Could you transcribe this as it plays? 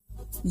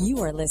You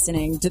are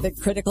listening to the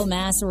Critical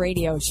Mass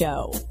Radio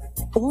Show,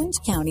 Orange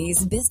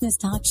County's business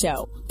talk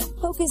show,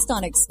 focused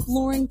on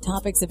exploring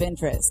topics of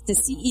interest to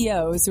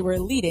CEOs who are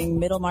leading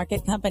middle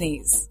market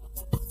companies.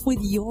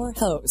 With your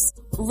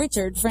host,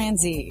 Richard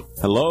Franzi.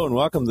 Hello and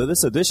welcome to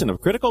this edition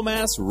of Critical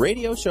Mass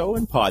Radio Show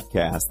and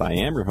Podcast. I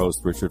am your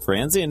host, Richard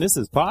Franzi, and this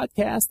is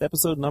podcast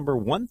episode number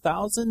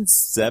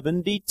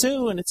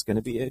 1072, and it's going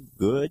to be a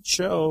good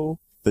show.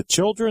 The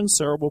Children's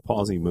Cerebral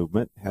Palsy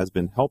Movement has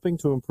been helping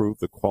to improve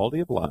the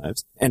quality of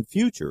lives and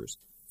futures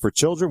for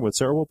children with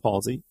cerebral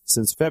palsy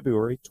since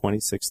February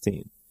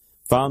 2016.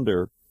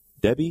 Founder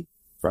Debbie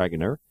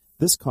Fragener,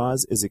 this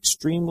cause is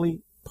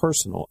extremely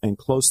personal and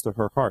close to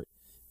her heart.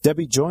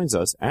 Debbie joins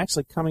us,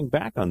 actually coming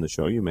back on the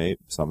show.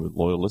 Some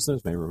loyal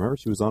listeners may remember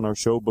she was on our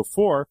show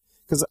before,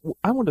 because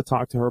I want to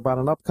talk to her about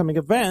an upcoming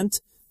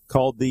event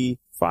called the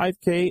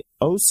 5K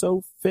Oh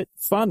Fit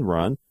Fun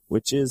Run,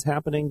 which is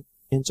happening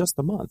in just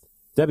a month.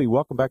 Debbie,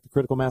 welcome back to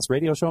Critical Mass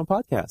Radio Show and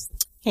Podcast.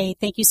 Hey,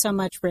 thank you so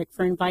much, Rick,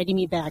 for inviting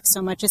me back.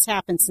 So much has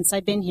happened since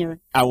I've been here.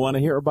 I want to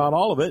hear about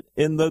all of it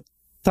in the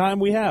time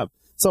we have.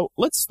 So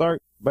let's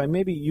start by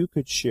maybe you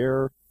could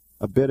share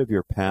a bit of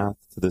your path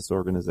to this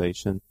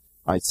organization.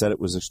 I said it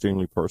was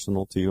extremely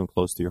personal to you and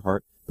close to your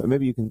heart, but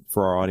maybe you can,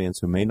 for our audience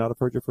who may not have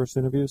heard your first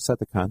interview, set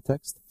the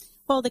context.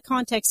 Well, the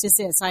context is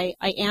this. I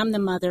am the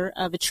mother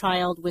of a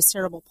child with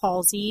cerebral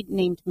palsy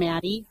named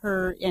Maddie,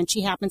 and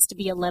she happens to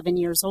be 11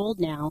 years old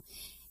now.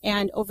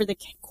 And over the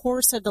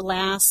course of the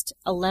last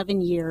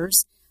 11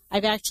 years,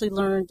 I've actually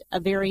learned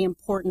a very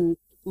important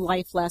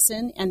life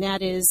lesson, and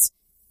that is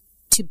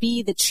to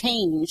be the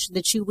change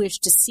that you wish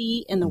to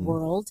see in the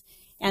world.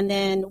 And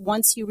then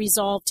once you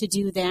resolve to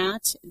do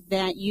that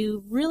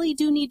you really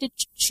do need to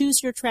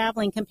choose your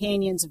traveling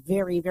companions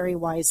very, very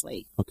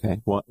wisely. Okay.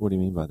 What do you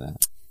mean by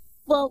that?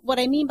 Well, what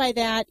I mean by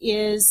that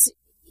is,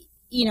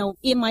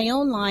 in my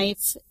own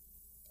life,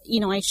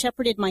 I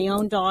shepherded my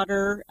own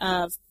daughter.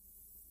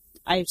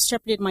 I've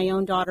shepherded my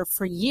own daughter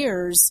for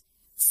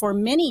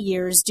many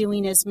years,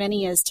 doing as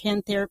many as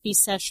 10 therapy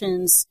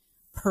sessions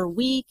per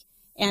week.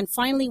 And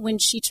finally, when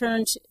she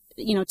turned,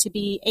 to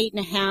be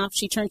 8.5,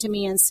 she turned to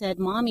me and said,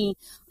 "Mommy,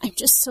 I'm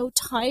just so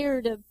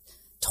tired of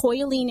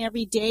toiling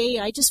every day.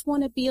 I just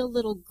want to be a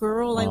little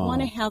girl. I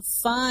want to have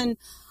fun.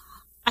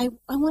 I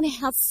want to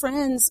have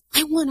friends.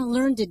 I want to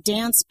learn to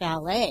dance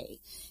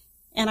ballet."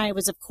 And I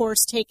was, of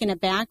course, taken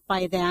aback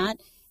by that.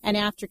 And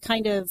after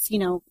kind of,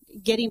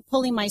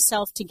 pulling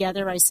myself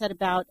together, I set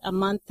about a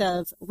month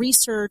of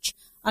research,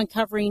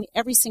 uncovering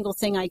every single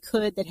thing I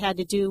could that had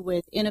to do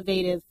with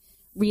innovative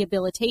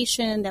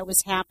rehabilitation that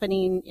was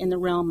happening in the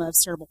realm of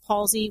cerebral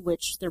palsy,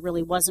 which there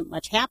really wasn't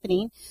much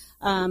happening.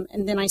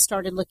 And then I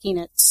started looking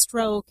at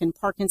stroke and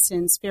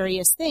Parkinson's,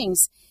 various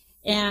things.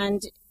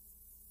 And,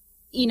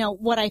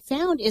 what I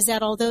found is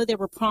that although there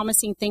were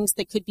promising things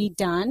that could be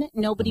done,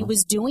 nobody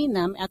was doing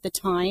them at the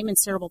time in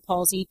cerebral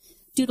palsy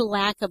due to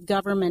lack of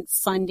government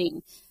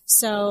funding.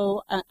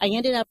 So I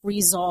ended up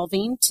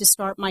resolving to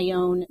start my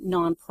own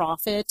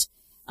nonprofit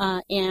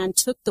and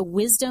took the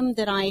wisdom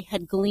that I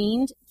had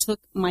gleaned, took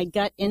my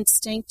gut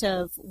instinct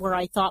of where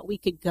I thought we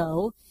could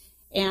go,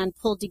 and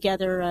pulled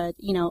together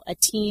a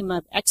team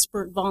of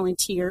expert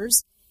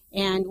volunteers.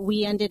 And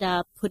we ended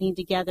up putting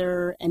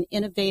together an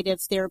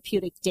innovative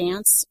therapeutic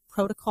dance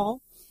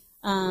protocol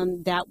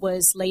that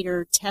was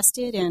later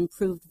tested and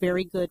proved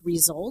very good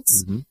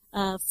results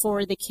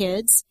for the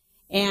kids.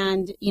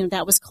 And,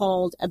 that was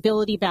called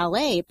Ability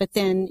Ballet. But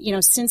then,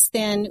 since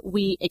then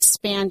we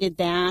expanded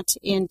that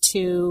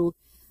into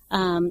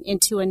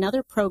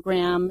another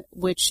program,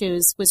 which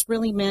was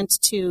really meant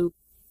to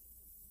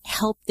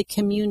help the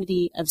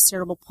community of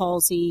cerebral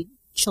palsy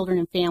children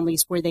and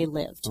families where they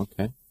lived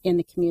in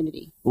the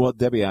community. Well,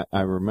 Debbie,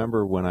 I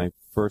remember when I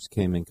first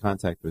came in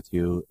contact with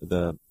you,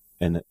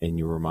 and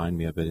you remind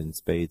me of it in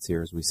spades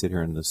here as we sit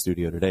here in the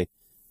studio today,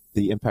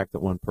 the impact that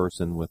one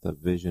person with a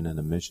vision and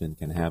a mission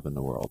can have in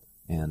the world.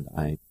 And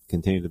I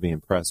continue to be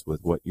impressed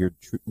with what you're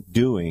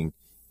doing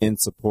in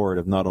support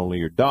of not only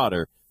your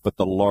daughter, but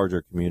the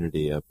larger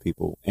community of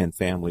people and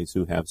families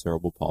who have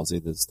cerebral palsy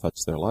that's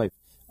touched their life.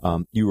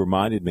 You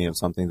reminded me of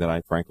something that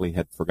I frankly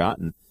had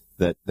forgotten,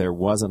 that there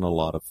wasn't a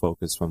lot of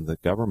focus from the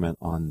government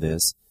on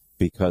this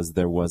because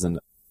there wasn't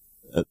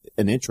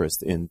an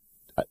interest in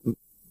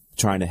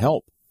trying to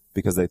help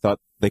because they thought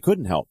they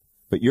couldn't help.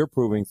 But you're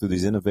proving through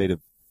these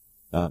innovative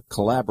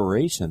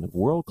collaboration of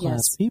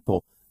world-class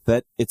people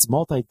that it's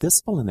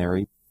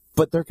multidisciplinary,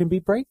 but there can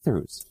be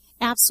breakthroughs.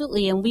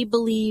 Absolutely, and we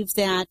believe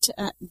that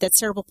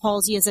cerebral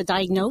palsy is a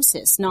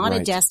diagnosis, not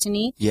a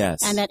destiny.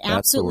 Yes, and that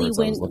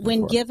absolutely,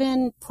 when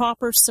given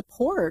proper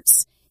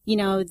supports,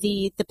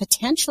 the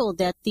potential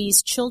that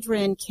these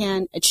children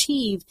can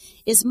achieve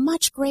is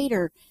much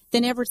greater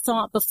than ever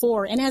thought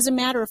before. And as a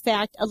matter of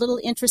fact, a little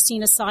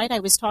interesting aside,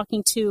 I was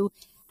talking to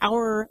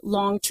our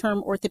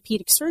long-term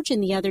orthopedic surgeon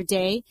the other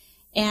day,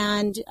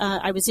 and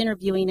I was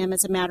interviewing him,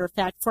 as a matter of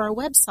fact, for our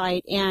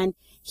website, and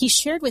he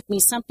shared with me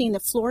something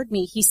that floored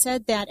me. He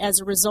said that as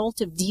a result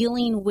of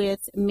dealing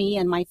with me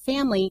and my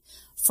family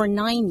for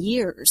 9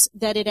 years,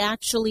 that it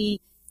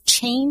actually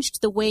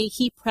changed the way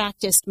he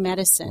practiced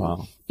medicine.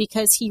 Wow.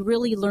 Because he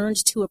really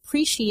learned to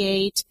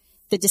appreciate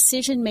the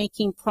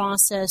decision-making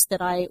process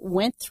that I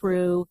went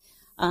through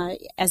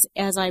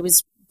as I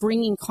was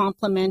bringing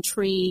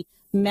complementary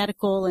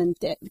medical and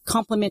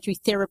complementary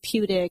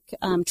therapeutic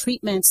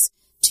treatments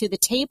to the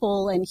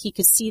table, and he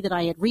could see that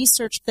I had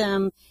researched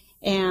them.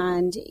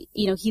 And,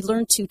 he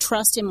learned to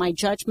trust in my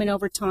judgment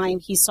over time.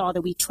 He saw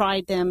that we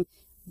tried them,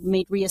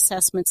 made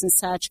reassessments and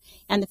such.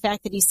 And the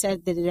fact that he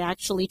said that it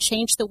actually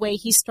changed the way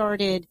he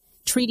started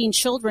treating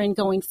children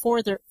going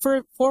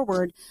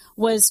forward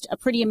was a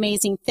pretty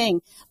amazing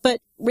thing. But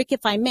Rick,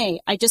 if I may,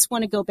 I just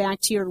want to go back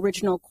to your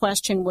original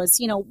question was,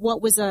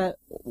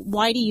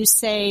 why do you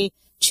say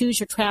choose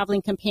your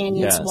traveling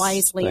companions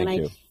wisely?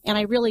 And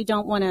I really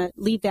don't want to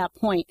leave that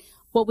point.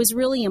 What was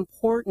really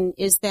important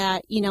is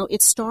that,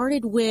 it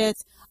started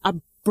with a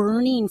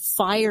burning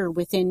fire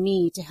within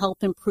me to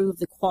help improve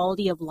the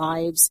quality of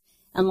lives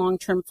and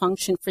long-term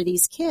function for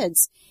these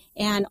kids.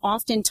 And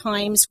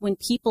oftentimes when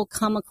people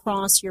come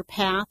across your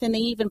path and they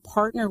even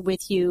partner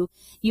with you,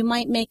 you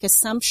might make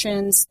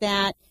assumptions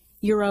that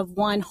you're of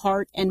one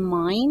heart and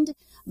mind,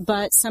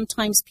 but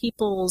sometimes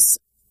people's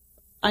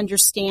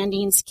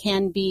understandings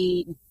can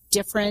be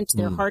different,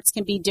 their hearts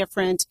can be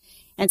different.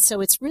 And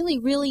so it's really,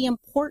 really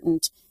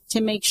important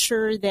to make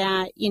sure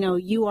that,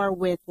 you are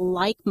with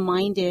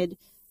like-minded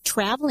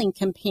traveling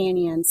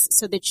companions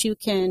so that you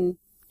can,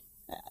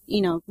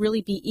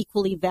 really be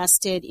equally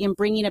vested in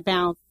bringing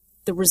about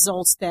the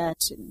results that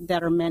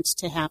are meant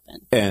to happen.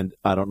 And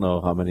I don't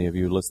know how many of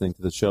you listening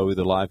to the show,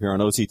 either live here on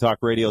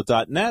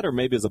octalkradio.net or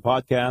maybe as a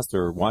podcast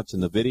or watching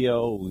the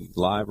video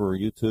live or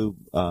YouTube,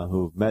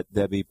 who've met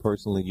Debbie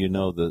personally,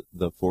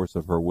 the force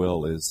of her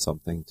will is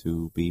something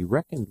to be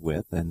reckoned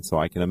with. And so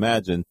I can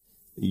imagine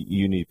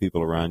you need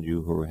people around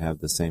you who have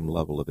the same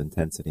level of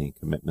intensity and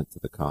commitment to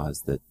the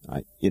cause that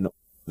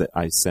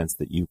I sense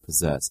that you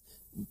possess.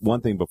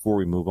 One thing before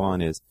we move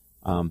on is,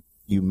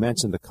 you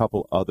mentioned a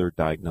couple other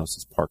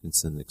diagnoses,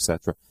 Parkinson's,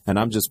 etc. And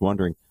I'm just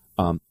wondering,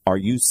 are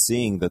you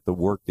seeing that the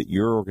work that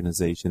your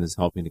organization is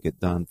helping to get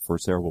done for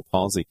cerebral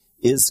palsy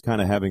is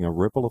kind of having a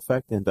ripple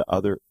effect into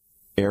other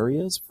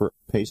areas for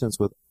patients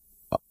with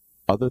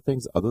other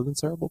things other than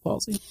cerebral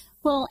palsy?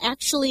 Well,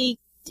 actually,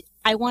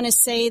 I want to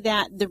say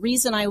that the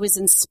reason I was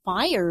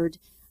inspired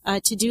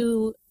to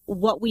do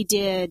what we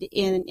did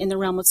in the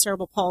realm of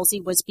cerebral palsy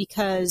was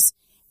because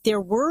there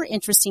were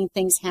interesting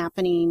things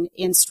happening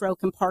in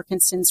stroke and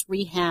Parkinson's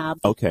rehab.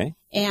 Okay.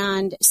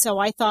 And so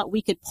I thought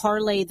we could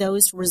parlay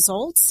those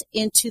results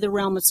into the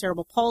realm of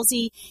cerebral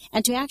palsy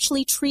and to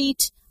actually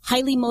treat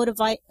highly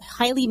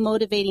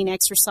motivating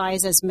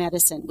exercise as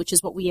medicine, which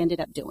is what we ended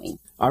up doing.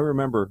 I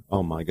remember,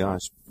 oh my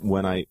gosh,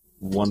 one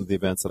of the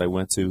events that I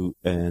went to,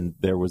 and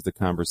there was the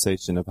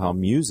conversation of how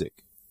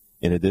music,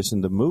 in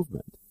addition to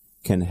movement,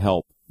 can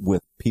help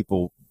with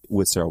people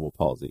with cerebral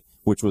palsy,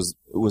 which was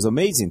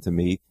amazing to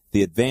me.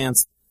 The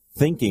advanced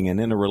thinking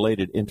and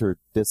interrelated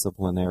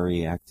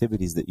interdisciplinary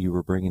activities that you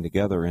were bringing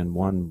together in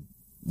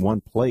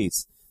one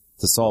place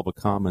to solve a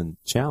common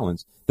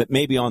challenge that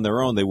maybe on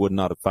their own they would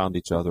not have found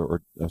each other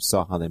or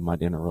saw how they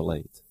might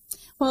interrelate.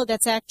 Well,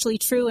 that's actually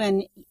true.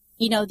 And,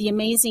 the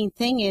amazing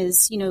thing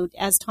is,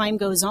 as time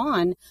goes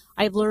on,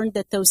 I've learned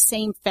that those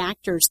same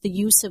factors, the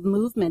use of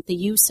movement, the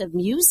use of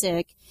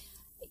music,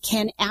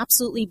 can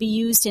absolutely be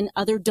used in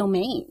other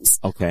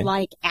domains,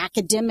 like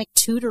academic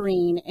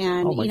tutoring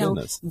and,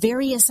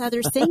 various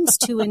other things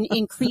to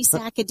increase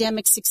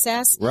academic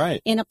success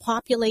in a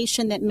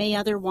population that may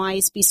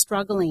otherwise be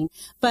struggling.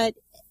 But,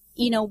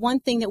 one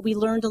thing that we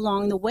learned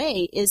along the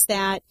way is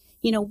that,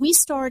 we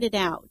started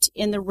out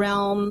in the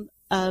realm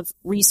of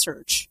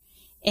research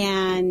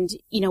and,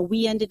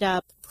 we ended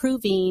up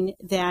proving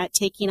that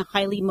taking a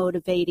highly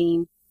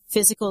motivating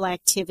physical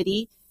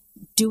activity,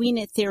 doing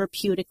it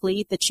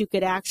therapeutically, that you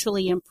could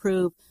actually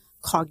improve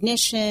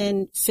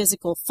cognition,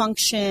 physical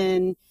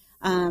function,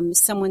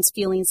 someone's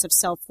feelings of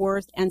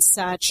self-worth and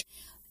such.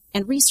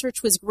 And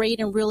research was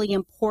great and really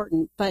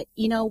important. But,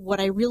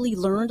 what I really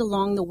learned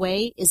along the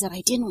way is that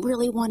I didn't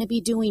really want to be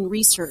doing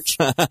research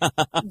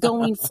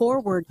going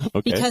forward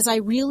because I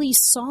really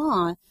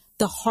saw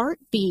the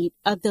heartbeat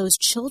of those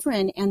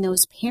children and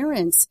those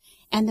parents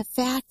and the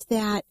fact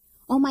that,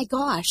 oh my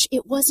gosh,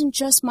 it wasn't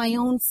just my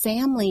own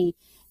family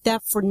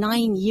that for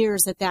 9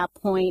 years at that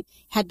point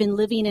had been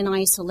living in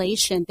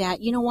isolation, that,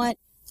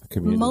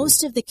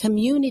 most of the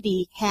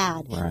community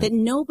had, that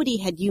nobody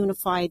had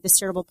unified the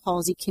cerebral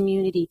palsy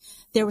community.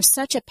 There was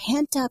such a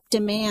pent-up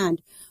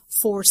demand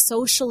for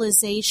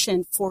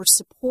socialization, for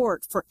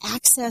support, for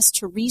access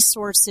to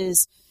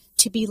resources,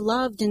 to be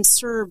loved and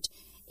served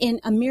in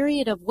a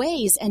myriad of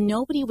ways, and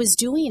nobody was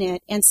doing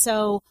it. And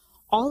so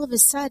all of a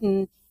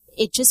sudden,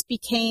 it just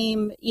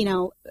became,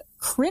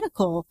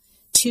 critical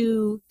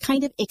to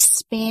kind of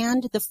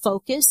expand the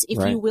focus,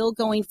 if you will,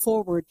 going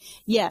forward.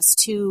 Yes,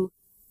 to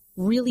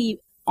really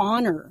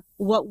honor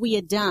what we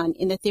had done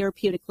in the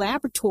therapeutic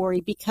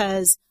laboratory,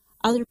 because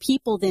other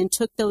people then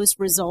took those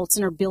results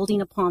and are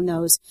building upon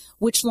those,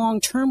 which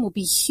long term will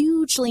be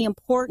hugely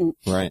important.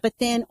 Right. But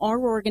then our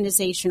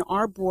organization,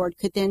 our board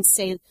could then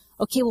say,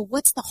 okay, well,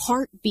 what's the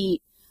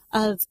heartbeat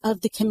of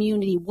the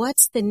community?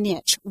 What's the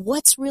niche?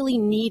 What's really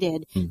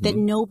needed that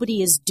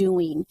nobody is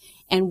doing?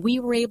 And we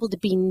were able to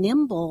be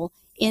nimble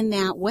in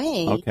that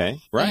way. Okay,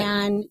 right.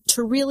 And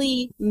to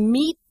really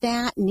meet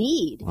that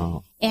need.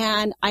 Wow.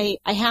 And I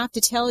have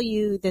to tell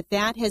you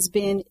that has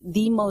been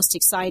the most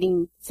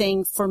exciting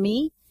thing for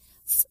me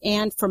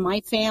and for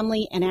my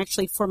family and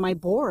actually for my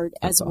board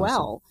as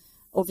well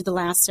over the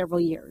last several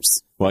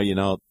years. Well, you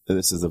know,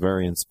 this is a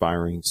very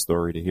inspiring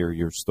story to hear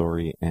your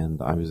story,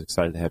 and I was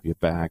excited to have you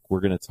back. We're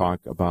going to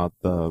talk about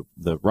the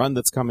run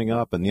that's coming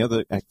up and the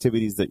other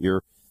activities that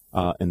you're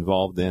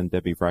involved in,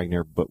 Debbie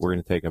Fragner, but we're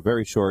going to take a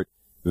very short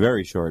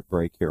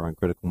break here on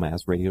Critical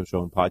Mass Radio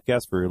Show and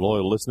Podcast. For your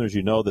loyal listeners,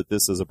 you know that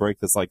this is a break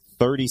that's like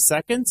 30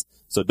 seconds,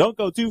 so don't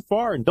go too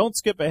far and don't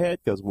skip ahead,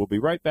 because we'll be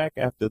right back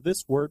after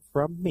this word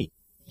from me.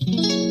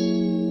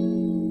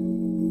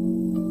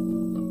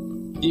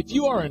 If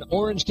you are an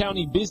Orange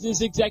County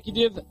business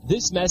executive,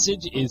 this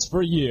message is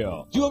for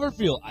you. Do you ever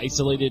feel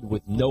isolated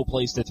with no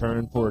place to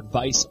turn for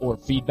advice or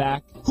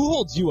feedback? Who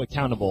holds you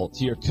accountable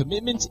to your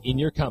commitment in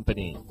your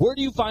company? Where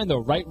do you find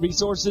the right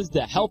resources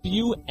to help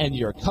you and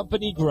your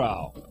company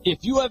grow?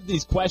 If you have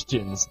these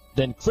questions,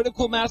 then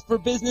Critical Mass for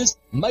Business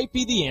might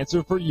be the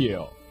answer for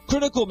you.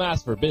 Critical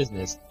Mass for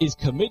Business is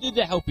committed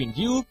to helping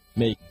you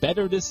make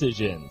better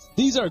decisions.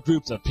 These are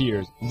groups of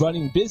peers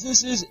running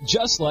businesses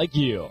just like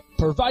you,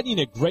 providing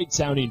a great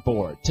sounding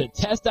board to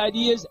test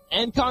ideas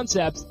and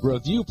concepts,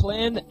 review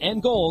plan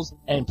and goals,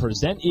 and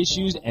present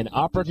issues and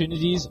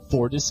opportunities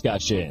for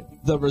discussion.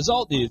 The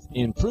result is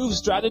improved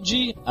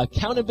strategy,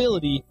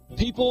 accountability,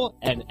 people,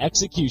 and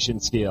execution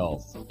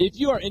skills. If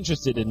you are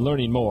interested in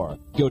learning more,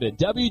 go to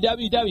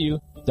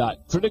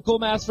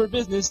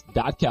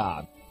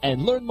www.criticalmassforbusiness.com.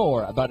 and learn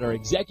more about our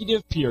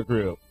executive peer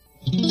group.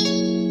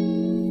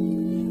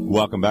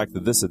 Welcome back to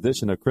this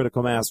edition of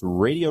Critical Mass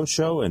Radio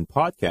Show and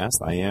Podcast.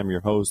 I am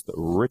your host,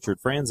 Richard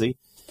Franzi.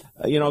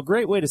 A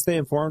great way to stay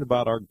informed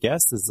about our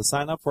guests is to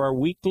sign up for our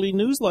weekly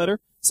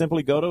newsletter.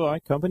 Simply go to our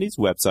company's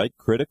website,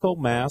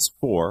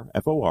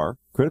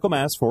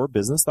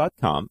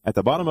 criticalmass4business.com. At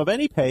the bottom of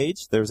any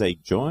page, there's a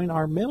Join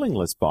Our Mailing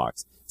List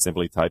box.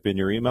 Simply type in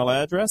your email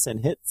address and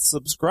hit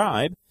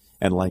subscribe.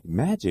 And like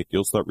magic,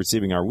 you'll start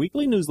receiving our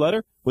weekly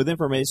newsletter with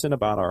information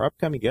about our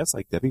upcoming guests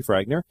like Debbie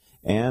Fragner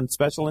and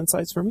special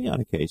insights from me on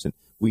occasion.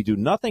 We do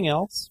nothing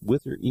else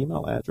with your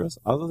email address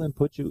other than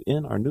put you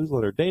in our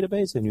newsletter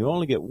database, and you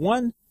only get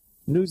one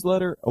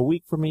newsletter a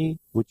week from me,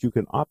 which you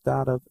can opt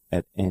out of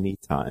at any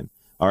time.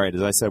 All right,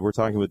 as I said, we're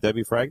talking with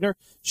Debbie Fragner.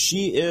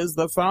 She is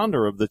the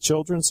founder of the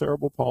Children's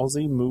Cerebral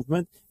Palsy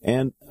Movement,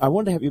 and I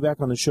wanted to have you back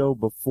on the show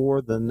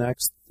before the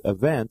next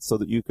event so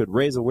that you could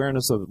raise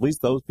awareness of at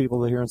least those people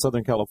that are here in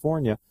Southern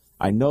California.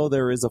 I know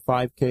there is a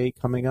 5K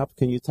coming up.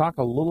 Can you talk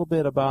a little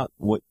bit about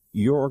what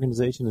your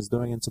organization is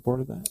doing in support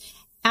of that?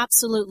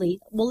 Absolutely.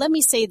 Well, let me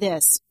say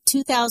this.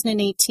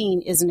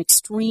 2018 is an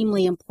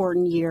extremely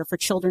important year for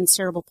Children's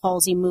Cerebral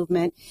Palsy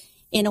Movement.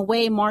 In a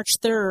way,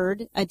 March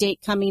 3rd, a date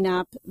coming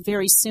up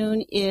very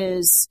soon,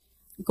 is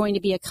going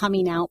to be a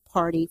coming out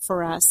party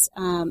for us.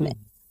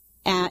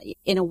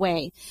 In a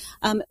way.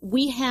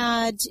 We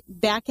had,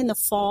 back in the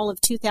fall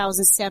of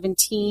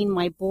 2017,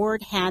 my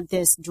board had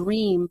this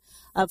dream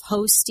of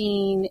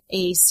hosting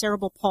a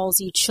cerebral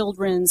palsy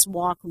children's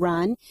walk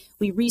run.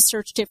 We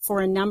researched it for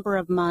a number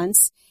of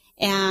months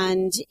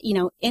and,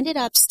 ended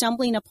up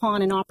stumbling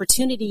upon an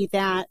opportunity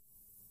that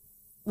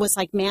was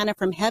like manna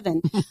from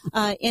heaven.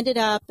 Ended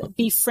up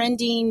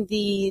befriending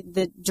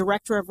the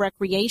director of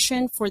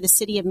recreation for the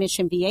city of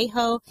Mission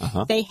Viejo.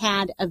 They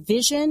had a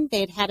vision.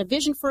 They had a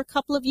vision for a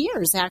couple of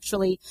years,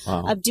 actually,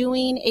 of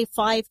doing a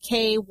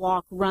 5K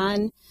walk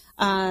run,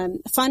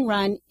 fun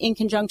run in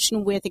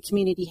conjunction with a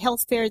community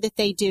health fair that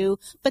they do.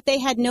 But they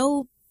had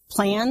no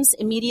plans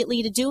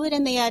immediately to do it,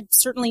 and they had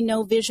certainly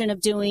no vision of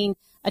doing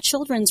a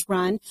children's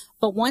run.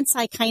 But once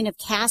I kind of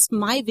cast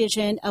my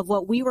vision of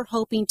what we were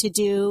hoping to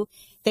do,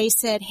 they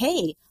said,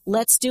 hey,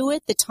 let's do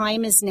it. The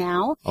time is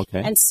now.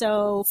 Okay. And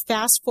so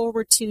fast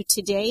forward to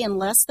today, in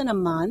less than a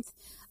month,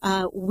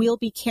 we'll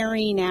be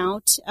carrying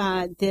out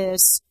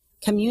this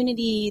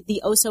community,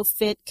 the OSO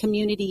Fit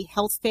Community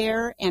Health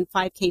Fair and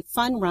 5K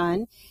Fun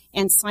Run,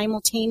 and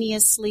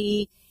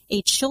simultaneously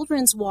a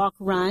children's walk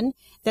run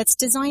that's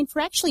designed for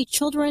actually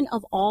children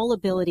of all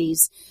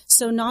abilities.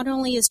 So not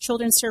only is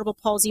Children's Cerebral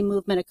Palsy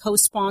Movement a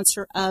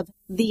co-sponsor of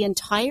the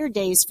entire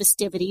day's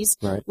festivities,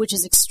 right, which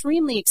is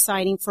extremely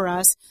exciting for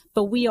us,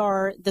 but we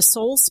are the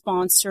sole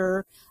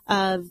sponsor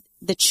of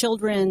the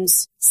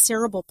Children's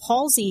Cerebral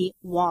Palsy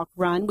Walk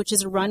Run, which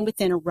is a run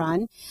within a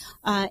run.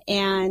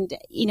 And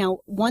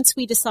once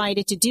we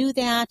decided to do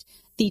that,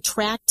 the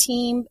track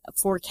team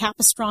for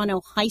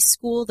Capistrano High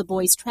School, the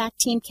boys track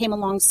team, came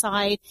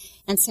alongside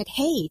and said,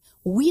 hey,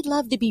 we'd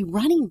love to be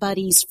running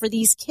buddies for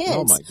these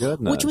kids. Oh, my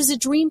goodness. Which was a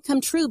dream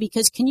come true,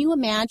 because can you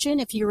imagine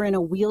if you're in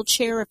a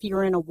wheelchair, if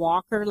you're in a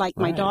walker like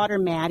my Right. daughter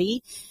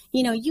Maddie,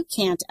 you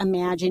can't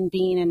imagine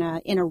being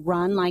in a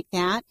run like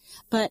that.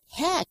 But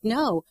heck,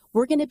 no,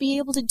 we're going to be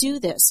able to do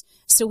this.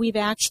 So we've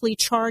actually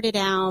charted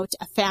out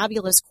a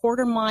fabulous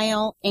 1/4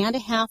 mile and a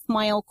 1/2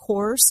 mile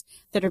course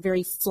that are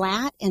very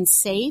flat and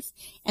safe.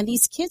 And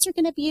these kids are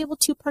going to be able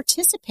to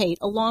participate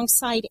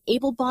alongside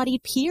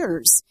able-bodied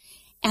peers.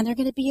 And they're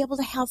going to be able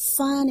to have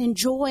fun and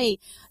joy.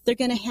 They're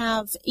going to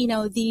have,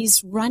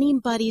 these running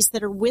buddies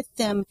that are with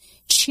them,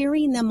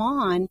 cheering them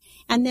on.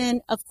 And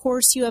then, of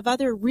course, you have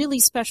other really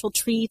special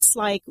treats,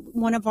 like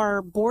one of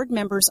our board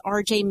members,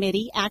 RJ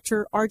Mitty,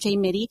 actor RJ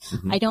Mitty.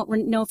 Mm-hmm. I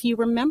don't know if you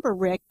remember,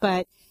 Rick,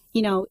 but,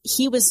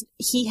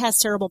 he has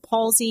cerebral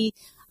palsy.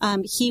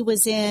 He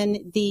was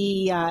in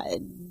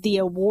the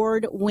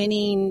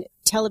award-winning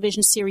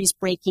television series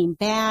Breaking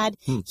Bad.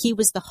 He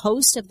was the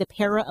host of the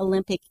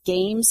Paralympic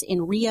Games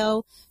in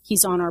Rio.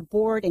 He's on our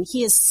board, and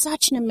he is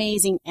such an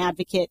amazing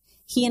advocate.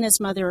 He and his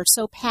mother are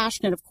so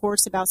passionate, of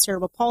course, about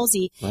cerebral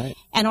palsy. Right.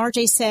 And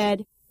RJ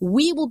said,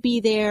 we will be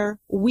there.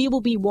 We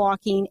will be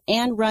walking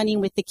and running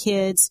with the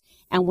kids.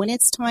 And when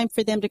it's time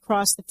for them to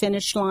cross the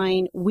finish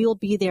line, we'll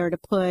be there to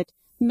put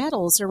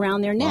medals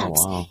around their necks.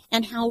 Oh, wow.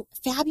 And how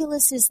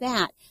fabulous is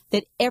that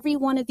every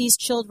one of these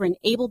children,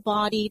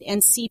 able-bodied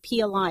and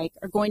CP alike,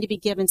 are going to be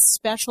given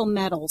special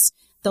medals.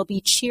 They'll be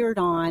cheered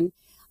on.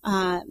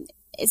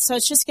 So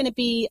it's just going to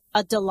be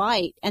a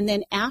delight. And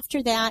then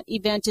after that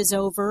event is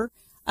over,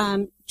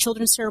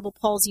 Children's Cerebral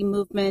Palsy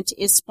Movement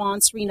is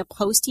sponsoring a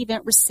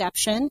post-event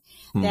reception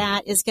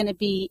that is going to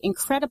be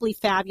incredibly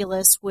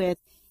fabulous, with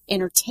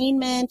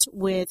entertainment,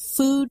 with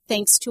food,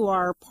 thanks to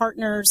our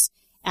partners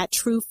at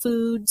True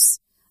Foods,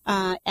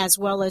 as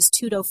well as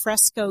Tutto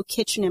Fresco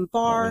Kitchen and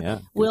Bar. Oh, yeah.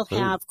 We'll Good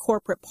food. have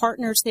corporate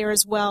partners there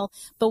as well.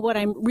 But what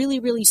I'm really,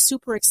 really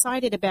super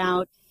excited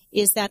about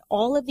is that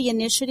all of the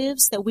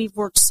initiatives that we've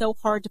worked so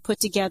hard to put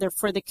together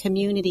for the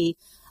community,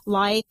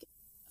 like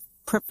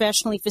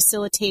professionally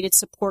facilitated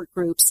support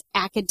groups,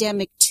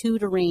 academic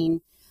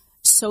tutoring,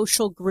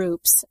 social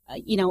groups,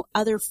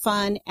 other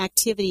fun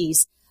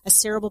activities, a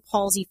cerebral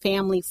palsy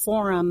family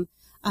forum,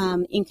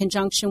 in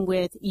conjunction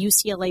with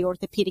UCLA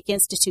Orthopedic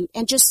Institute,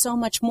 and just so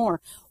much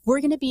more.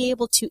 We're going to be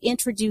able to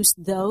introduce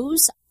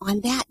those on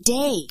that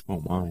day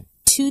Oh, my.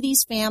 to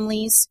these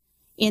families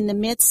in the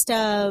midst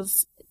of,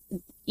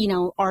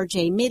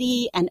 RJ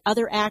Mitty and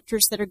other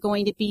actors that are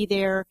going to be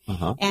there.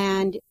 Uh-huh.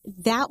 And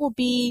that will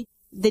be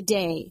the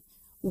day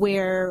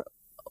where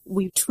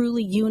we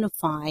truly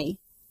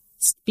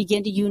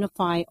begin to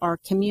unify our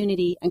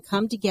community and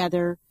come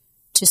together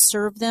to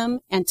serve them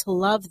and to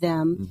love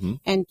them,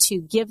 and to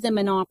give them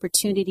an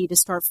opportunity to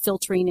start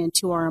filtering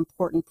into our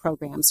important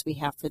programs we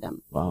have for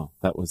them. Wow.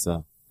 That was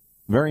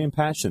very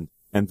impassioned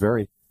and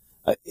very,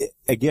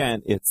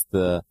 again, it's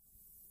the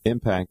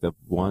impact of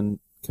one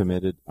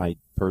committed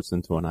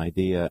person to an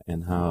idea,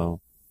 and how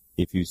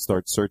if you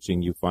start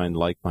searching, you find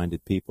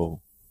like-minded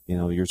people.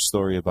 Your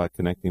story about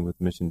connecting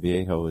with Mission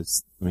Viejo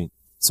is,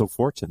 so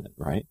fortunate,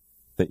 right?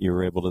 That you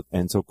were able to,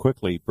 and so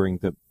quickly bring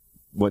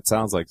what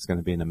sounds like it's going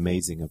to be an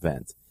amazing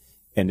event.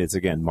 And it's,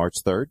 again, March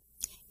 3rd?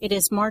 It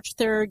is March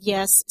 3rd,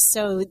 yes.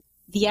 So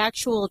the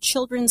actual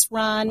children's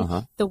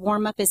run, the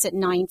warm-up is at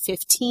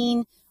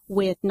 9:15,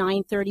 with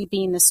 9:30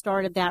 being the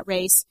start of that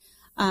race.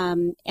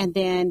 And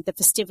then the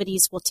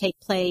festivities will take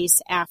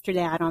place after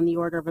that on the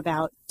order of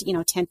about,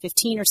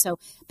 10:15 or so.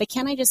 But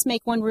can I just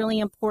make one really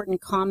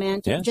important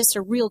comment? Yeah. Just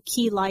a real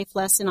key life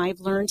lesson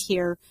I've learned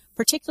here,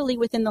 particularly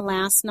within the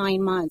last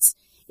 9 months,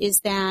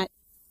 is that,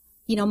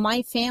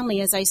 my family,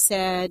 as I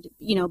said,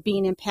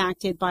 being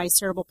impacted by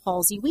cerebral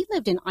palsy, we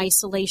lived in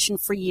isolation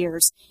for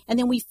years. And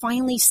then we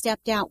finally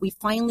stepped out. We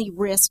finally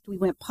risked. We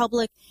went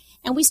public,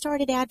 and we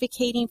started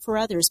advocating for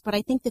others. But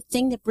I think the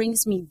thing that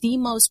brings me the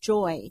most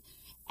joy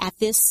at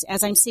this,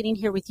 as I'm sitting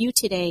here with you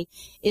today,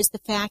 is the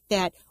fact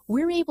that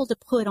we're able to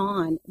put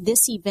on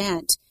this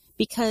event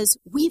because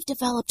we've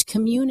developed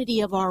community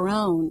of our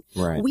own.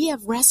 Right. We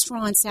have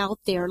restaurants out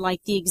there,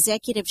 like the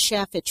executive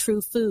chef at True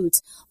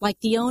Foods,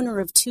 like the owner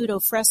of Tutto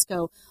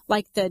Fresco,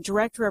 like the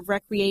director of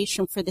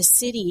recreation for the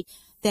city,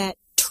 that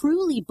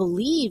truly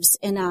believes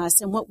in us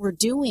and what we're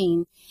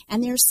doing.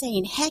 And they're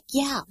saying, heck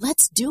yeah,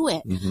 let's do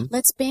it.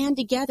 Let's band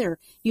together.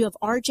 You have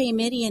RJ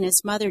Mitty and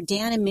his mother,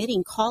 Dana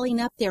Mitting, calling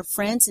up their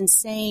friends and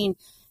saying,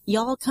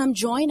 y'all come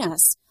join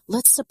us.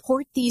 Let's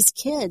support these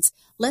kids.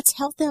 Let's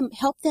help them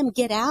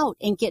get out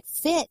and get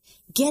fit,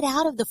 get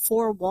out of the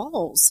four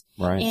walls,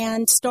 Right.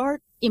 and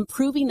start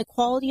improving the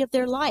quality of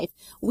their life.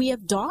 We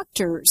have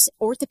doctors,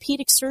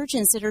 orthopedic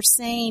surgeons that are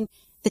saying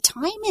the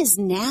time is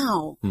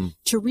now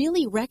to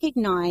really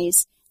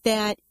recognize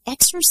that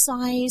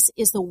exercise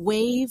is the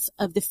wave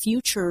of the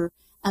future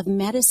of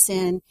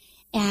medicine,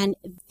 and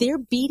they're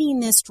beating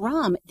this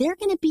drum. They're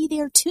going to be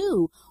there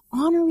too,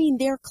 honoring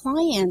their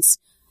clients,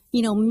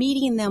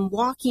 meeting them,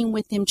 walking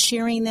with them,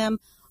 cheering them.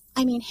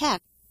 I mean,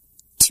 heck,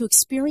 to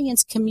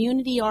experience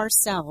community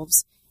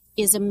ourselves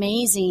is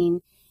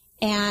amazing.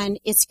 And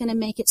it's going to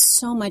make it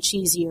so much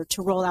easier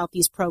to roll out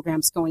these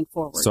programs going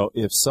forward. So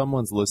if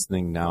someone's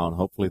listening now, and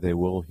hopefully they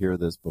will hear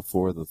this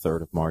before the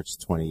 3rd of March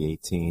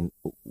 2018,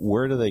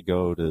 where do they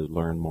go to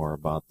learn more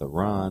about the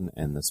run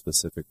and the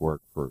specific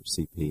work for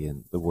CP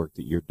and the work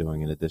that you're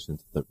doing in addition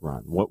to the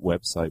run? What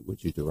website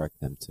would you direct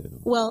them to?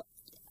 Well,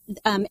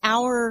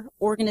 our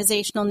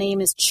organizational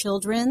name is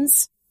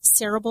Children's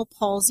Cerebral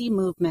Palsy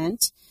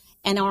Movement,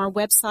 and our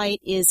website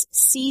is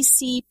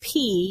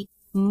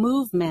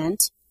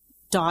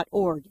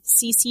ccpmovement.org.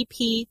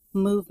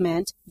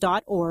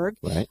 ccpmovement.org.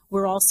 Right.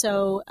 We're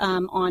also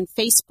on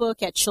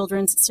Facebook at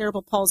Children's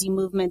Cerebral Palsy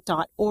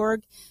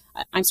Movement.org.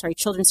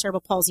 Children's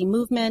Cerebral Palsy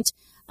Movement.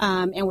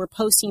 And we're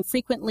posting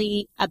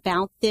frequently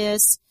about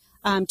this.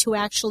 To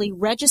actually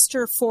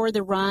register for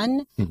the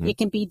run, it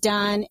can be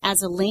done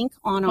as a link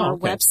on our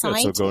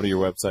website. Good. So go to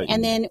your website.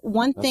 And then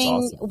one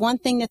thing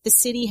that the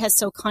city has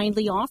so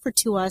kindly offered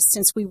to us,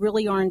 since we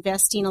really are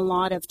investing a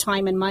lot of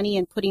time and money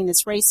in putting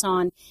this race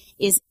on,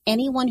 is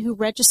anyone who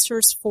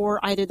registers for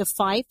either the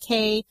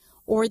 5K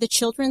or the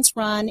Children's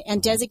Run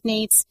and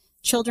designates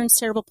Children's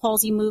Cerebral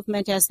Palsy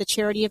Movement as the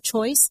charity of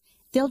choice,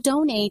 they'll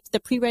donate the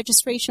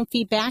pre-registration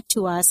fee back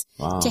to us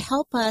to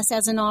help us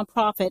as a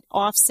nonprofit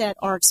offset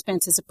our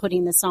expenses of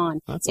putting this on.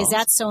 Is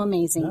that so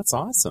amazing? That's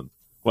awesome.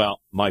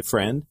 Well, my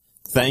friend,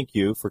 thank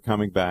you for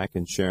coming back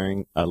and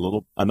sharing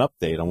an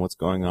update on what's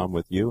going on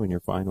with you and your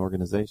fine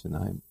organization.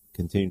 I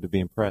continue to be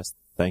impressed.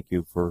 Thank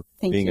you for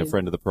being a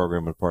friend of the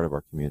program and part of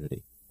our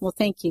community. Well,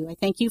 thank you. I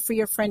thank you for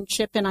your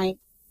friendship, and I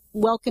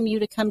welcome you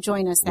to come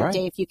join us that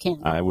day if you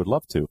can. I would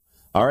love to.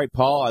 All right,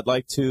 Paul, I'd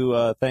like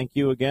to thank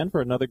you again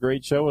for another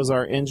great show as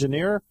our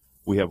engineer.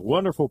 We have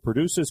wonderful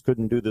producers.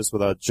 Couldn't do this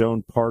without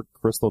Joan Park,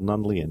 Crystal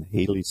Nunley, and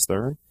Haley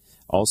Stern.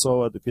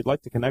 Also, if you'd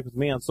like to connect with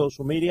me on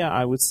social media,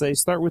 I would say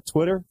start with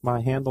Twitter.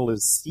 My handle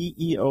is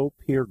CEO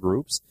Peer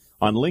Groups.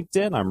 On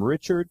LinkedIn, I'm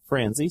Richard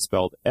Franzi,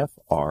 spelled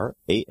Franzi.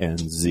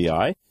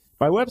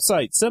 My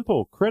website,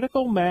 simple,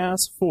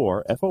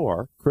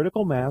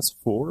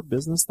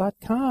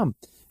 criticalmass4business.com.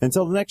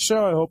 Until the next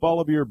show, I hope all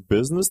of your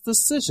business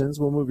decisions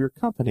will move your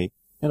company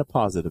in a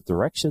positive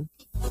direction.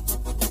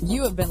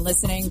 You have been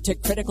listening to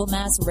Critical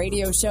Mass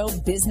Radio Show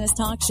Business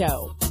Talk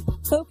Show,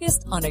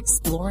 focused on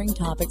exploring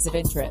topics of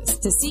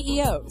interest to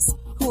CEOs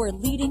who are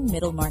leading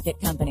middle market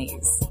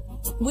companies.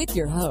 With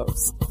your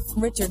host,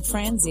 Richard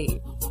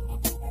Franzi.